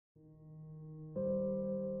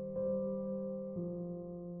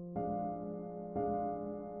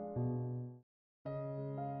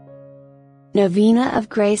Novena of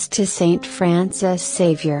Grace to Saint Francis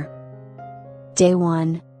Xavier. Day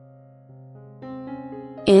 1.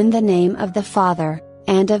 In the name of the Father,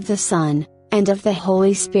 and of the Son, and of the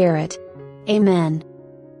Holy Spirit. Amen.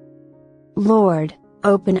 Lord,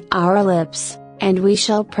 open our lips, and we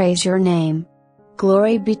shall praise your name.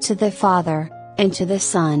 Glory be to the Father, and to the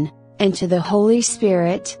Son, and to the Holy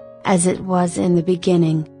Spirit, as it was in the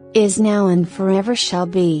beginning, is now and forever shall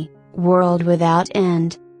be, world without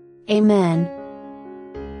end. Amen.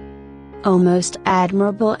 O most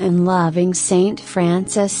admirable and loving Saint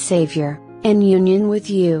Francis Xavier, in union with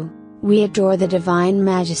you, we adore the Divine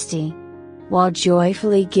Majesty, while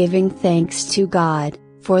joyfully giving thanks to God,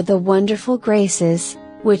 for the wonderful graces,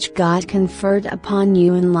 which God conferred upon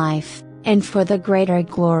you in life, and for the greater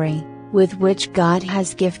glory, with which God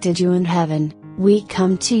has gifted you in heaven. We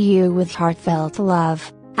come to you with heartfelt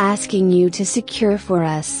love, asking you to secure for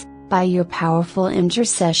us, by your powerful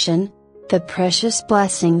intercession, the precious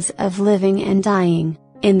blessings of living and dying,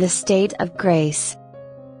 in the state of grace.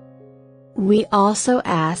 We also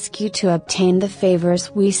ask you to obtain the favors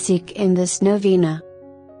we seek in this novena.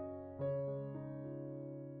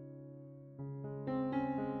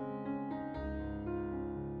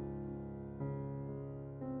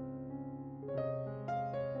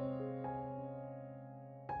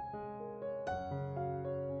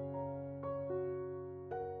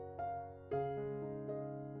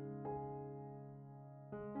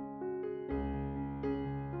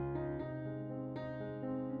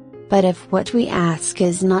 But if what we ask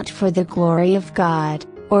is not for the glory of God,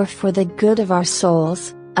 or for the good of our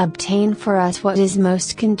souls, obtain for us what is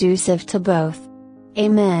most conducive to both.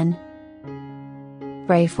 Amen.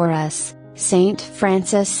 Pray for us, Saint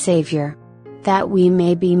Francis Xavier, that we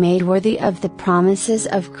may be made worthy of the promises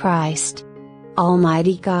of Christ.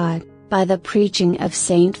 Almighty God, by the preaching of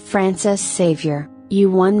Saint Francis Xavier, you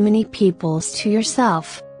won many peoples to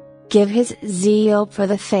yourself. Give his zeal for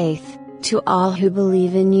the faith to all who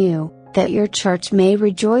believe in you, that your Church may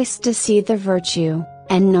rejoice to see the virtue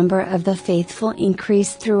and number of the faithful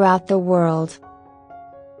increase throughout the world.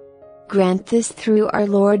 Grant this through our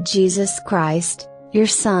Lord Jesus Christ, your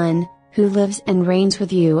Son, who lives and reigns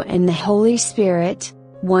with you in the Holy Spirit,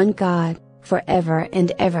 one God, forever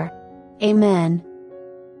and ever. Amen.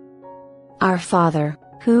 Our Father,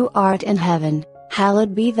 who art in heaven,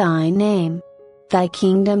 hallowed be thy name. Thy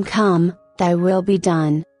kingdom come, thy will be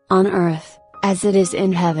done, on earth, as it is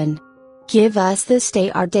in heaven. Give us this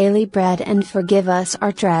day our daily bread, and forgive us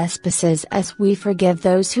our trespasses as we forgive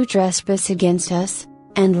those who trespass against us,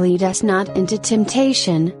 and lead us not into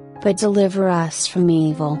temptation, but deliver us from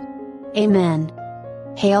evil. Amen.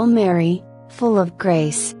 Hail Mary, full of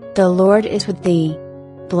grace, the Lord is with thee.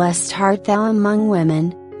 Blessed art thou among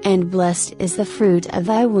women, and blessed is the fruit of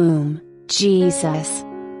thy womb, Jesus.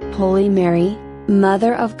 Holy Mary,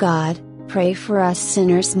 Mother of God, pray for us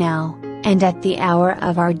sinners now, and at the hour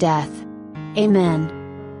of our death. Amen.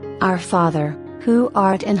 Our Father, who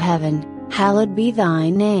art in heaven, hallowed be thy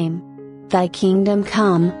name. Thy kingdom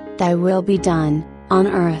come, thy will be done, on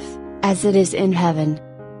earth, as it is in heaven.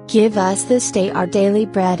 Give us this day our daily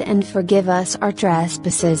bread, and forgive us our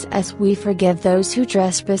trespasses as we forgive those who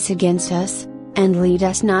trespass against us, and lead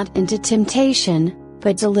us not into temptation,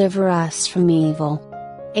 but deliver us from evil.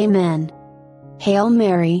 Amen. Hail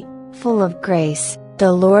Mary, full of grace,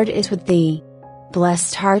 the Lord is with thee.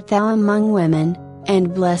 Blessed art thou among women,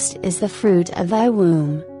 and blessed is the fruit of thy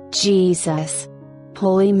womb, Jesus.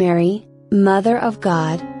 Holy Mary, Mother of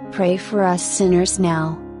God, pray for us sinners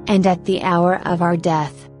now, and at the hour of our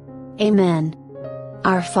death. Amen.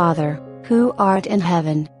 Our Father, who art in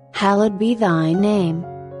heaven, hallowed be thy name.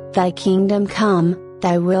 Thy kingdom come,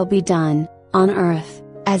 thy will be done, on earth,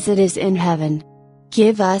 as it is in heaven.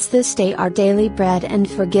 Give us this day our daily bread, and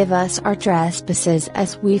forgive us our trespasses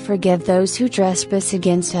as we forgive those who trespass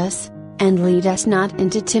against us, and lead us not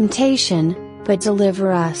into temptation, but deliver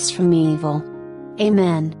us from evil.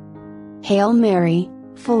 Amen. Hail Mary,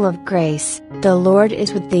 full of grace, the Lord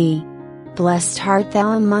is with thee. Blessed art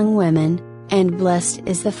thou among women, and blessed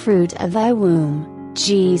is the fruit of thy womb,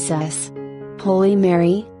 Jesus. Holy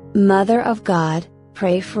Mary, Mother of God,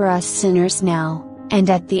 pray for us sinners now, and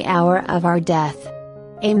at the hour of our death.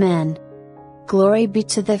 Amen. Glory be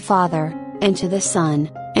to the Father, and to the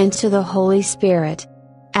Son, and to the Holy Spirit.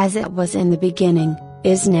 As it was in the beginning,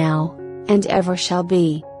 is now, and ever shall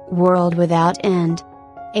be, world without end.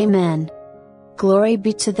 Amen. Glory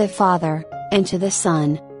be to the Father, and to the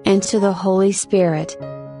Son, and to the Holy Spirit.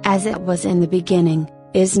 As it was in the beginning,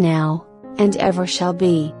 is now, and ever shall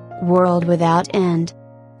be, world without end.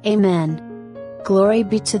 Amen. Glory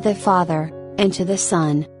be to the Father, and to the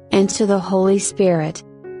Son, and to the Holy Spirit.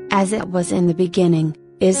 as it was in the beginning,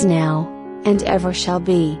 is now, and ever shall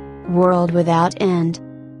be, world without end.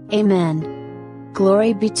 Amen.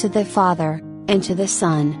 Glory be to the Father, and to the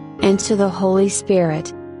Son, and to the Holy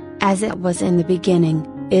Spirit, as it was in the beginning,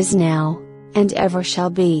 is now, and ever shall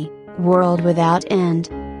be, world without end.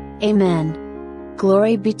 Amen.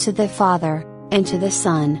 Glory be to the Father, and to the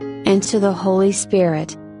Son, and to the Holy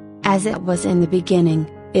Spirit, as it was in the beginning,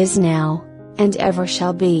 is now, and ever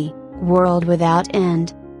shall be, world without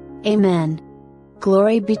end. Amen.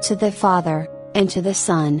 Glory be to the Father, and to the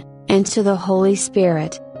Son, and to the Holy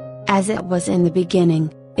Spirit, as it was in the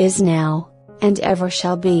beginning, is now, and ever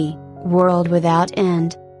shall be, world without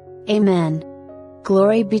end. Amen.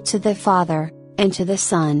 Glory be to the Father, and to the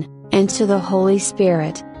Son, and to the Holy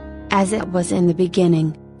Spirit, as it was in the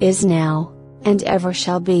beginning, is now, and ever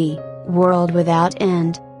shall be, world without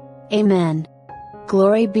end. Amen.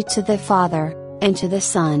 Glory be to the Father, and to the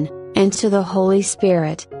Son, and to the Holy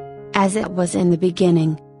Spirit, as it was in the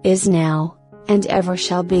beginning, is now, and ever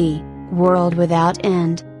shall be, world without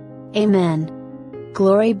end. Amen.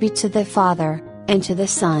 Glory be to the Father, and to the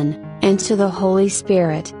Son, and to the Holy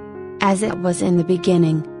Spirit, as it was in the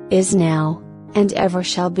beginning, is now, and ever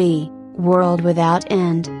shall be, world without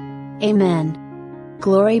end. Amen.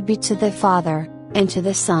 Glory be to the Father, and to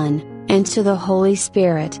the Son, and to the Holy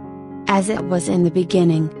Spirit, as it was in the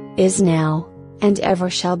beginning, is now, and ever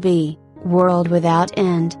shall be, world without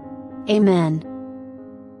end. Amen.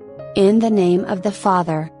 In the name of the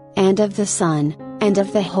Father, and of the Son, and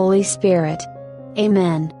of the Holy Spirit.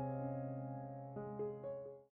 Amen.